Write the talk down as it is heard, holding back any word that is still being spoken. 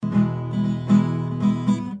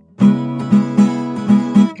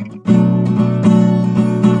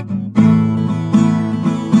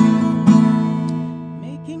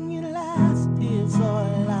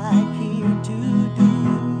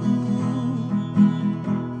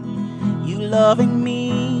loving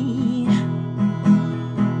me,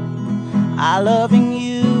 I loving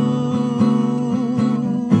you.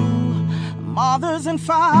 Mothers and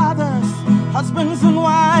fathers, husbands and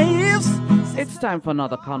wives. It's time for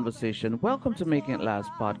another conversation. Welcome to Making It Last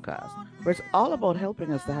podcast, where it's all about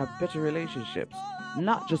helping us to have better relationships,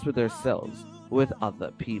 not just with ourselves, with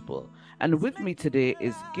other people. And with me today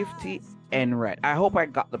is Gifty Enright. I hope I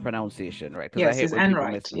got the pronunciation right because I Yes, hate it's when people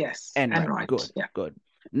Enright. miss it. Yes, Enright. Enright. Good, Yeah. good.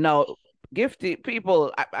 Now, Gifty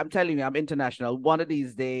people, I'm telling you, I'm international. One of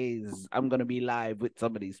these days, I'm going to be live with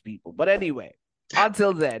some of these people. But anyway,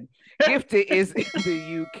 until then, Gifty is in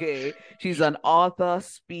the UK. She's an author,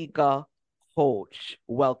 speaker, coach.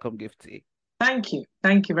 Welcome, Gifty. Thank you.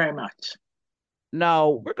 Thank you very much.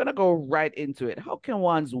 Now, we're going to go right into it. How can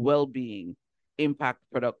one's well being impact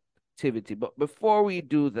productivity? But before we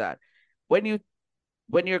do that, when you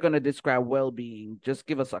when you're going to describe well-being, just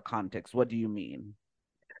give us a context. What do you mean?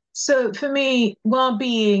 So for me,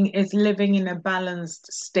 well-being is living in a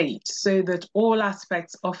balanced state so that all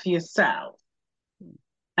aspects of yourself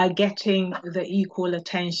are getting the equal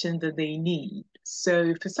attention that they need.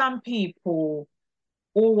 So for some people,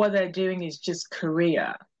 all what they're doing is just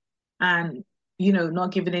career and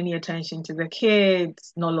not giving any attention to the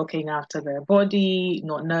kids, not looking after their body,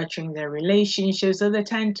 not nurturing their relationships. So they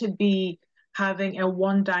tend to be having a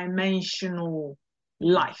one-dimensional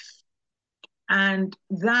life. And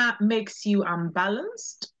that makes you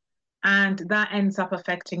unbalanced and that ends up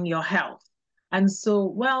affecting your health. And so,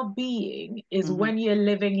 well being is Mm-hmm. when you're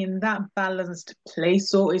living in that balanced place.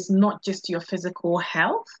 So, it's not just your physical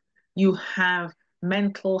health, you have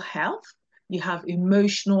mental health, you have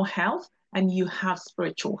emotional health, and you have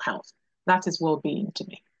spiritual health. That is well being to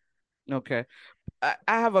me. Okay. I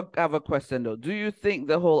have a question though. Do you think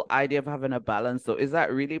the whole idea of having a balance though, is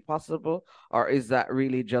that really possible? Or is that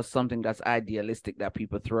really just something that's idealistic that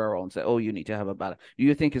people throw around and say, oh, you need to have a balance? Do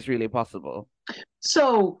you think it's really possible?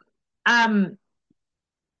 So, um,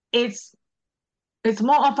 it's it's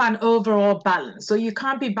more of an overall balance. So you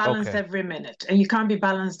can't be balanced Okay. every minute and you can't be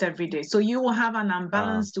balanced every day. So you will have an Uh,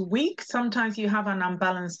 unbalanced week. Sometimes you have an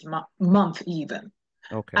unbalanced month, even.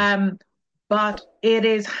 okay. Um, but it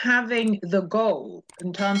is having the goal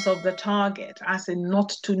in terms of the target, as in not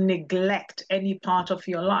to neglect any part of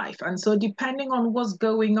your life. And so, depending on what's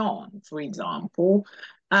going on, for example,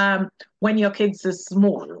 um, when your kids are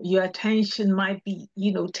small, your attention might be,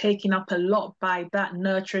 taken up a lot by that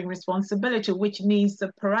nurturing responsibility, which means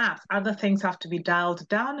that perhaps other things have to be dialed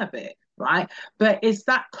down a bit, right? But it's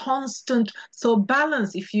that constant, so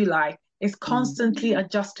balance, if you like, is Mm. constantly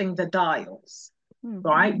adjusting the dials, Mm.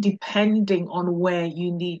 right? Depending on where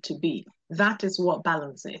you need to be. That is what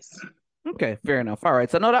balance is. Okay, fair enough. All right.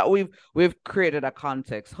 So now that we've created a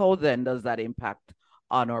context, how then does that impact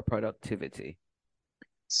on our productivity?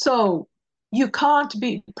 So you can't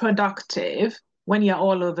be productive when you're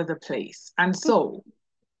all over the place. And so,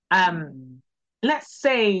 um, Mm. let's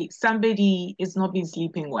say somebody is not been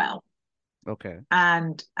sleeping well Okay.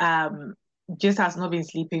 and just has not been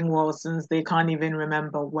sleeping well since they can't even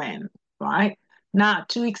remember when, right? Now,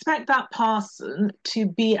 to expect that person to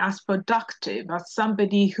be as productive as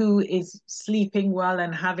somebody who is sleeping well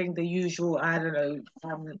and having the usual, I don't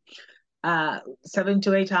know, 7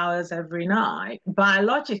 to 8 hours every night,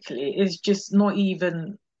 biologically, is just not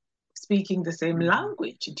even speaking the same Mhm.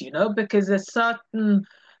 language, because there's certain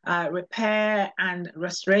repair and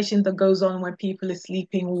restoration that goes on when people are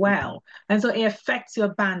sleeping Sleeping. well. And so it affects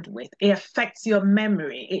your bandwidth, it affects your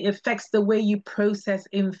memory, it affects the way you process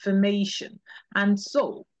information. And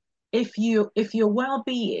so if your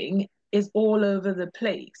well-being is all over the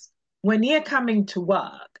place, when you're coming to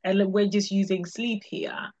work, and we're just using sleep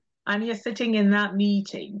here, and you're sitting in that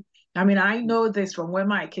meeting, I mean, I know this from when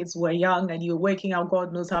my kids were young and you're waking up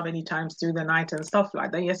God knows how many times through the night and stuff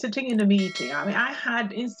like that. You're sitting in a meeting. I mean, I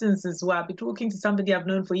had instances where I'd be talking to somebody I've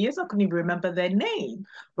known for years, I couldn't even remember their name,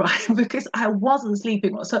 right? Because I wasn't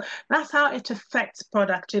sleeping well. So that's how it affects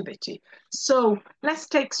productivity. So let's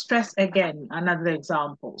take stress again, another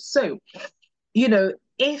example. So,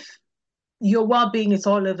 if your well-being is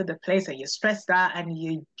all over the place and you're stressed out and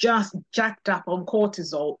you just jacked up on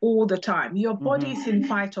cortisol all the time, your Mm-hmm. body's in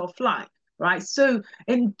fight or flight, right? So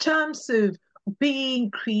in terms of being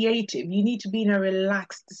creative, you need to be in a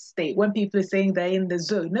relaxed state. When people are saying they're in the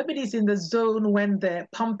zone, nobody's in the zone when they're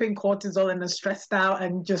pumping cortisol and they're stressed out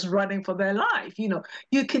and just running for their life.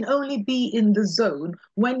 You can only be in the zone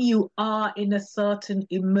when you are in a certain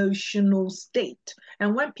emotional state.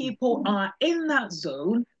 And when people are in that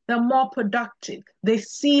zone, they're more productive. They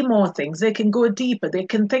see more things. They can go deeper. They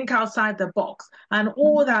can think outside the box and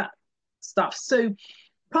all that stuff. So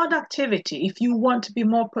productivity, if you want to be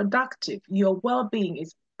more productive, your well-being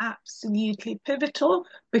is absolutely pivotal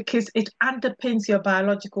because it underpins your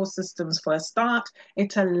biological systems for a start.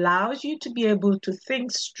 It allows you to be able to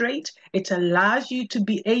think straight. It allows you to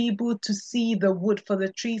be able to see the wood for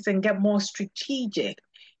the trees and get more strategic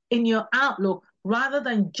in your outlook rather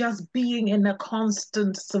than just being in a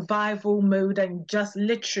constant survival mode and just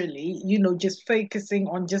literally, just focusing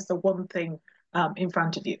on just the one thing in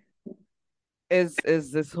front of you. Is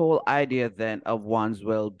this whole idea then of one's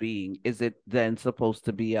well-being, is it then supposed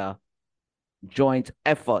to be a joint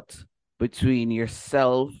effort between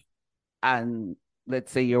yourself and, let's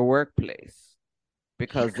say, your workplace?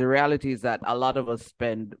 Because the reality is that a lot of us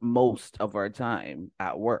spend most of our time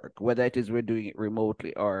at work, whether it is we're doing it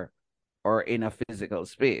remotely or in a physical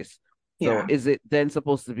space. So Yeah. is it then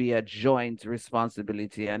supposed to be a joint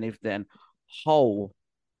responsibility? And if then, how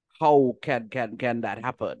can that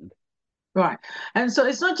happen? Right. And so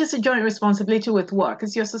it's not just a joint responsibility with work,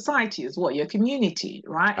 it's your society as well, your community,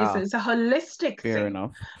 right? It's a holistic Fair thing.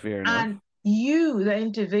 enough. Fair And enough. you, the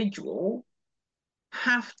individual,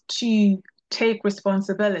 have to take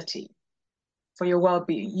responsibility for your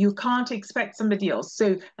well-being. You can't expect somebody else.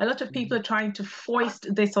 So a lot of people are trying to foist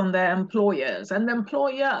this on their employers, and the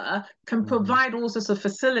employer can provide all sorts of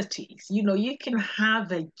facilities. You can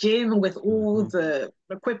have a gym with all the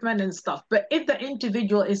equipment and stuff, but if the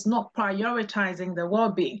individual is not prioritizing their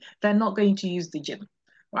well-being, they're not going to use the gym.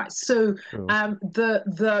 Right. So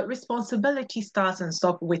the responsibility starts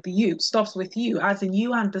with you, as in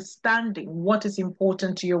you understanding what is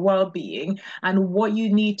important to your well-being and what you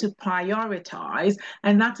need to prioritize.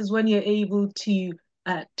 And that is when you're able to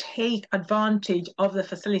take advantage of the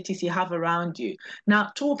facilities you have around you. Now,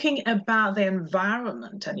 talking about the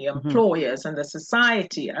environment and your employers and the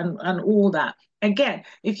society and all that, again,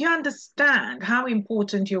 if you understand how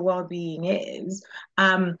important your well-being is,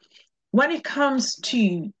 when it comes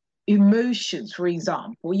to emotions, for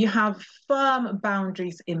example, you have firm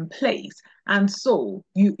boundaries in place. And so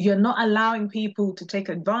you're not allowing people to take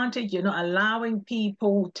advantage. You're not allowing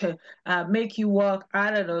people to make you work,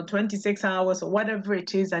 I don't know, 26 hours or whatever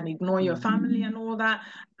it is and ignore your family and all that.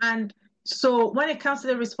 And so when it comes to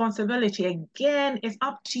the responsibility, again, it's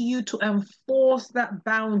up to you to enforce that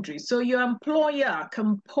boundary. So your employer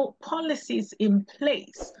can put policies in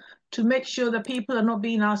place to make sure that people are not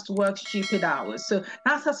being asked to work stupid hours. So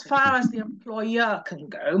that's as far as the employer can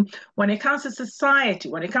go. When it comes to society,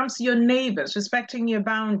 when it comes to your neighbors, respecting your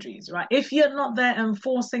boundaries, right? If you're not there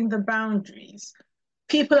enforcing the boundaries,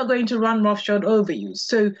 people are going to run roughshod over you.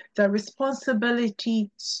 So the responsibility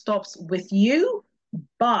stops with you,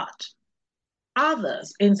 but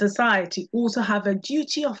others in society also have a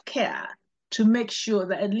duty of care to make sure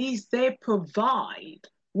that at least they provide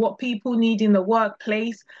what people need in the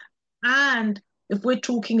workplace. And if we're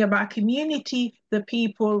talking about community, the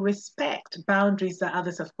people respect boundaries that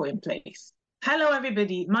others have put in place. Hello,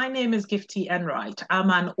 everybody. My name is Gifty Enright. I'm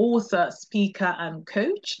an author, speaker, and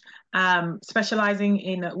coach, specializing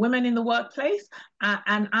in women in the workplace.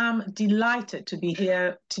 And I'm delighted to be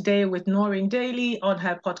here today with Noreen Daly on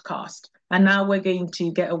her podcast. And now we're going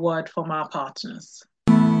to get a word from our partners.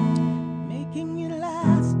 Making you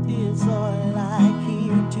last is all I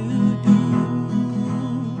care to do.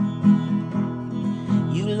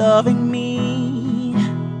 You loving me,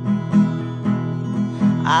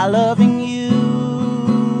 I loving you.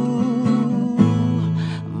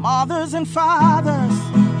 Mothers and fathers,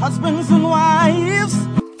 husbands and wives.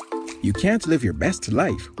 You can't live your best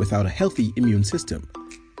life without a healthy immune system.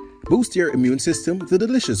 Boost your immune system the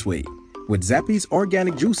delicious way with Zappy's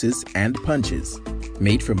organic juices and punches.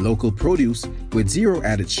 Made from local produce with zero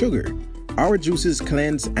added sugar, our juices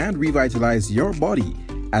cleanse and revitalize your body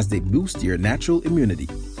as they boost your natural immunity.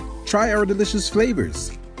 Try our delicious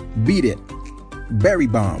flavors: Beat It, Berry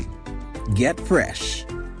Bomb, Get Fresh,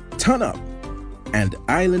 Ton Up, and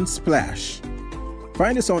Island Splash.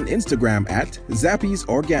 Find us on Instagram at Zappy's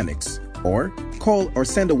Organics, or call or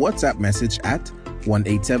send a WhatsApp message at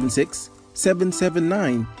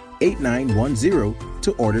 1-876-779-8910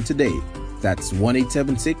 to order today. That's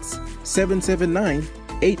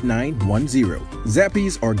 1-876-779-8910.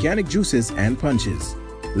 Zappy's Organic Juices and Punches.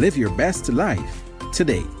 Live your best life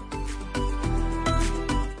today.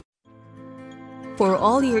 For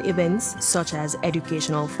all your events such as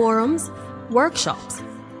educational forums, workshops,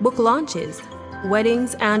 book launches,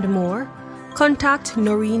 weddings, and more, contact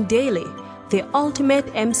Noreen Daly, the ultimate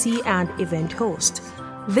MC and event host.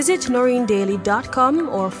 Visit noreendaly.com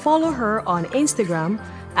or follow her on Instagram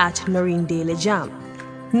at Noreen Daly Jam.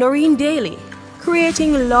 Noreen Daly,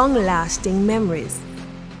 creating long-lasting memories.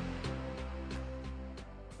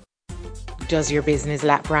 Does your business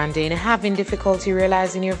lack branding? Having difficulty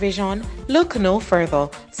realizing your vision? Look no further.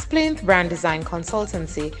 Splinth Brand Design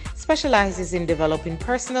Consultancy specializes in developing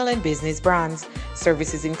personal and business brands.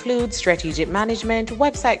 Services include strategic management,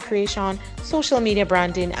 website creation, social media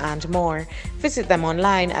branding, and more. Visit them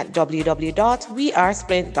online at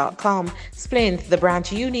www.wearesplint.com. Splinth, the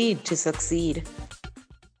brand you need to succeed.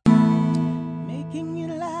 Making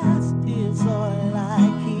it last is all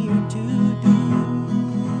I care to do.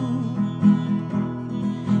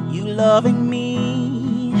 You loving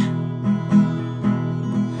me,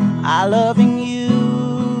 I loving you.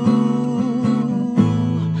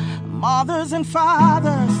 Mothers and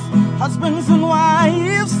fathers, husbands and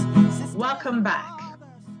wives. Welcome back.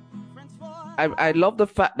 I love the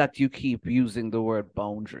fact that you keep using the word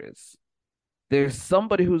boundaries. There's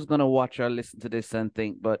somebody who's going to watch or listen to this and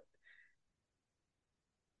think, but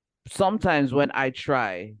sometimes when I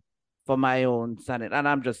try for my own sanity, and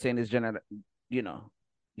I'm just saying this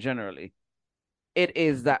generally, it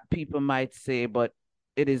is that people might say, but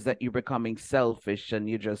it is that you're becoming selfish and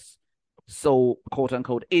you're just so quote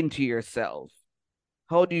unquote into yourself.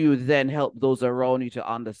 How do you then help those around you to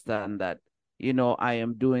understand that, I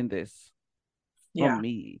am doing this for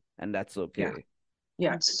me and that's okay?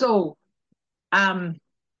 Yeah. So I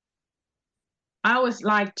always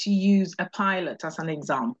like to use a pilot as an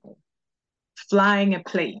example. Flying a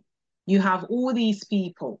plane. You have all these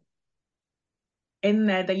people in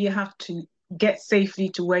there that you have to get safely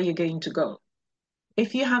to where you're going to go.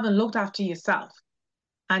 If you haven't looked after yourself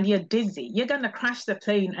and you're dizzy, you're going to crash the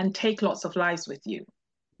plane and take lots of lives with you.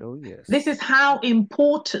 Oh, yes. This is how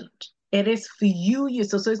important it is for you.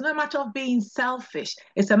 So it's not a matter of being selfish.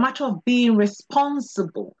 It's a matter of being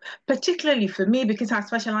responsible, particularly for me, because I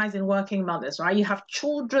specialize in working mothers, right? You have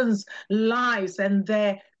children's lives and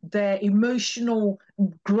their emotional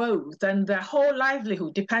growth and their whole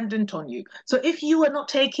livelihood dependent on you. So if you are not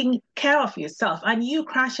taking care of yourself and you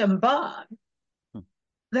crash and burn,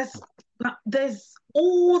 there's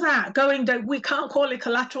all that going down. We can't call it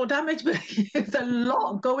collateral damage, but it's a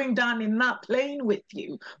lot going down in that plane with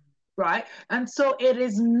you, right? And so it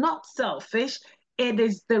is not selfish. It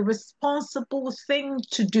is the responsible thing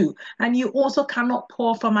to do. And you also cannot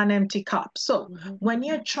pour from an empty cup. So when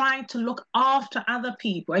you're trying to look after other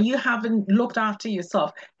people and you haven't looked after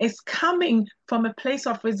yourself, it's coming from a place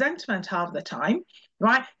of resentment half the time,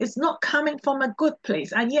 right? It's not coming from a good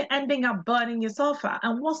place and you're ending up burning yourself out.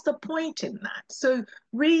 And what's the point in that? So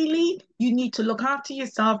really, you need to look after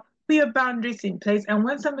yourself, put your boundaries in place. And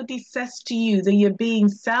when somebody says to you that you're being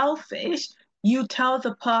selfish, you tell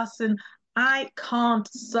the person, I can't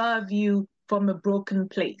serve you from a broken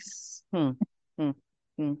place. It's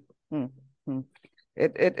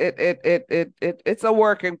a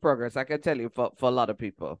work in progress. I can tell you for a lot of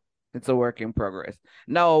people, it's a work in progress.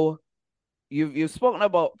 Now, you've spoken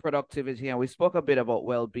about productivity and we spoke a bit about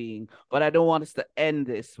well-being, but I don't want us to end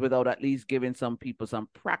this without at least giving some people some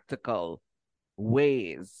practical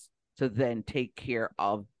ways to then take care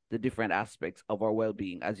of the different aspects of our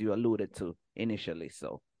well-being, as you alluded to initially.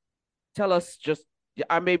 So tell us just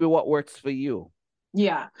maybe what works for you.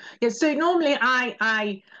 Yeah. So normally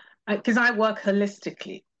I because I work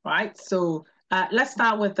holistically, right? So let's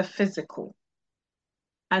start with the physical.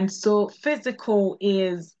 And so physical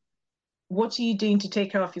is, what are you doing to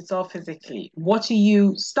take care of yourself physically? What are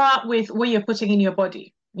you start with what you're putting in your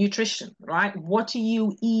body? Nutrition, right? What are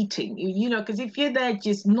you eating? Because if you're there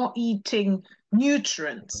just not eating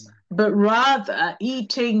nutrients, but rather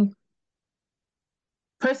eating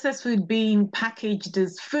processed food being packaged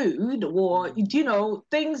as food, or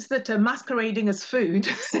things that are masquerading as food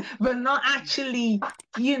but not actually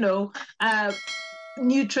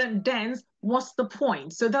nutrient dense, what's the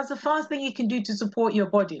point? So that's the first thing you can do to support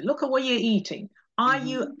your body. Look at what you're eating. Are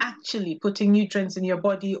you actually putting nutrients in your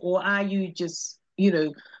body, or are you just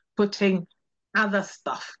putting other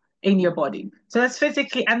stuff in your body? So that's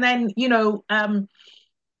physically. And then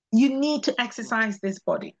you need to exercise this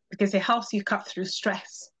body because it helps you cut through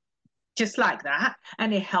stress, just like that.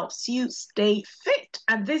 And it helps you stay fit.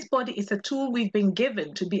 And this body is a tool we've been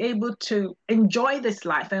given to be able to enjoy this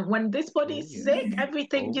life. And when this body is sick,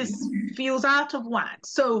 everything just feels out of whack.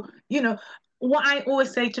 So, what I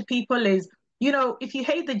always say to people is, if you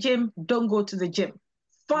hate the gym, don't go to the gym.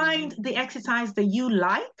 Find the exercise that you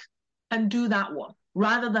like and do that one,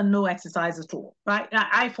 rather than no exercise at all, right?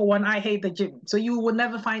 For one, I hate the gym. So you will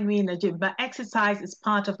never find me in a gym, but exercise is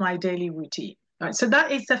part of my daily routine. Right, so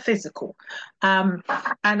that is the physical. And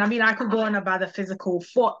I mean, I could go on about the physical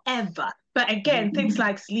forever. But again, things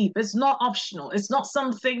like sleep, it's not optional. It's not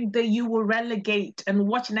something that you will relegate and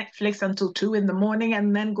watch Netflix until 2 a.m.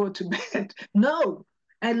 and then go to bed. No,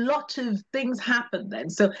 a lot of things happen then.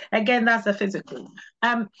 So again, that's the physical.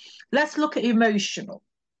 Let's look at emotional.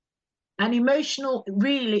 And emotional,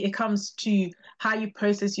 really, it comes to how you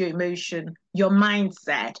process your emotion, your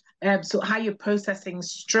mindset, so how you're processing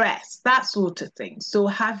stress, that sort of thing. So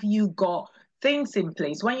have you got things in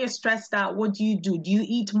place? When you're stressed out, what do? Do you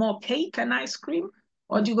eat more cake and ice cream,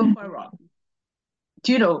 or do you go for a run?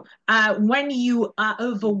 Do you know, when you are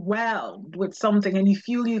overwhelmed with something and you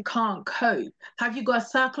feel you can't cope, have you got a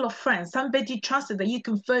circle of friends, somebody trusted that you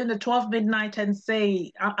can phone at 12 midnight and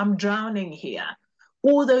say, I'm drowning here?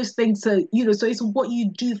 All those things, so, so it's what you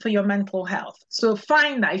do for your mental health. So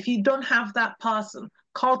find that if you don't have that person,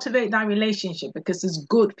 cultivate that relationship because it's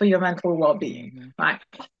good for your mental well-being, right?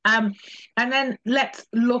 And then let's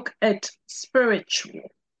look at spiritual.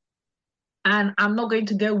 And I'm not going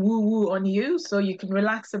to go woo-woo on you, so you can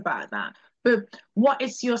relax about that. But what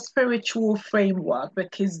is your spiritual framework?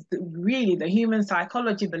 Because really, the human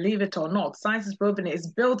psychology, believe it or not, science has proven it, is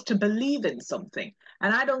built to believe in something.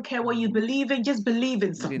 And I don't care what you believe in, just believe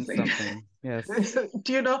in something. Yes.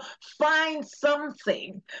 Do you know? Find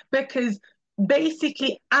something, because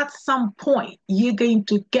basically at some point you're going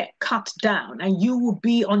to get cut down and you will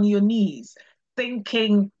be on your knees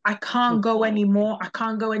thinking, I can't go anymore, I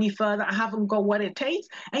can't go any further, I haven't got what it takes.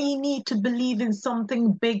 And you need to believe in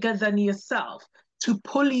something bigger than yourself to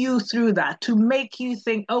pull you through that, to make you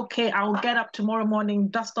think, okay, I'll get up tomorrow morning,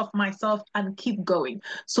 dust off myself, and keep going.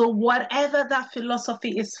 So whatever that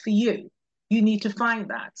philosophy is for you, you need to find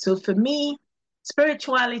that. So for me,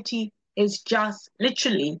 spirituality is just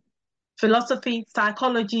literally philosophy,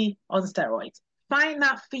 psychology on steroids. Find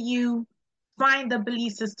that for you, find the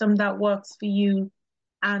belief system that works for you,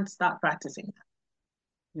 and start practicing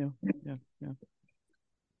that. Yeah.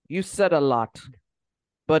 You said a lot,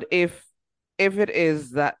 but if it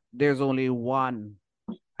is that there's only one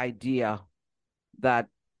idea that,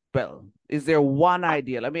 well, is there one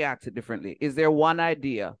idea? Let me ask it differently. Is there one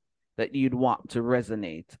idea that you'd want to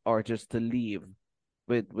resonate or just to leave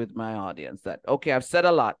with my audience that, okay, I've said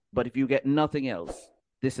a lot, but if you get nothing else,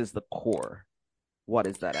 this is the core. What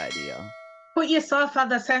is that idea? Put yourself at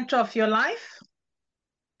the center of your life,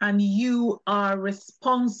 and you are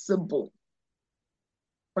responsible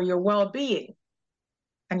for your well-being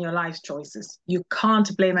and your life choices. You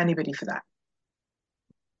can't blame anybody for that.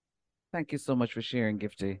 Thank you so much for sharing,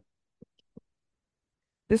 Gifty.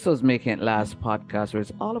 This was Making It Last podcast, where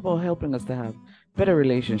it's all about helping us to have better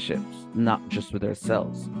relationships, not just with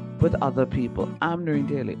ourselves, with other people. I'm Noreen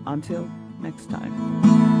Daly. Until next time.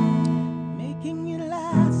 Making it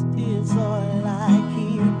last is all I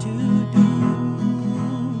care to do.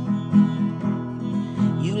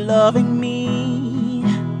 You loving me,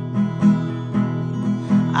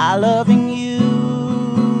 I loving you.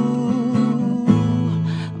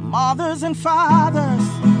 Mothers and fathers,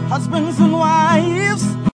 husbands and wives,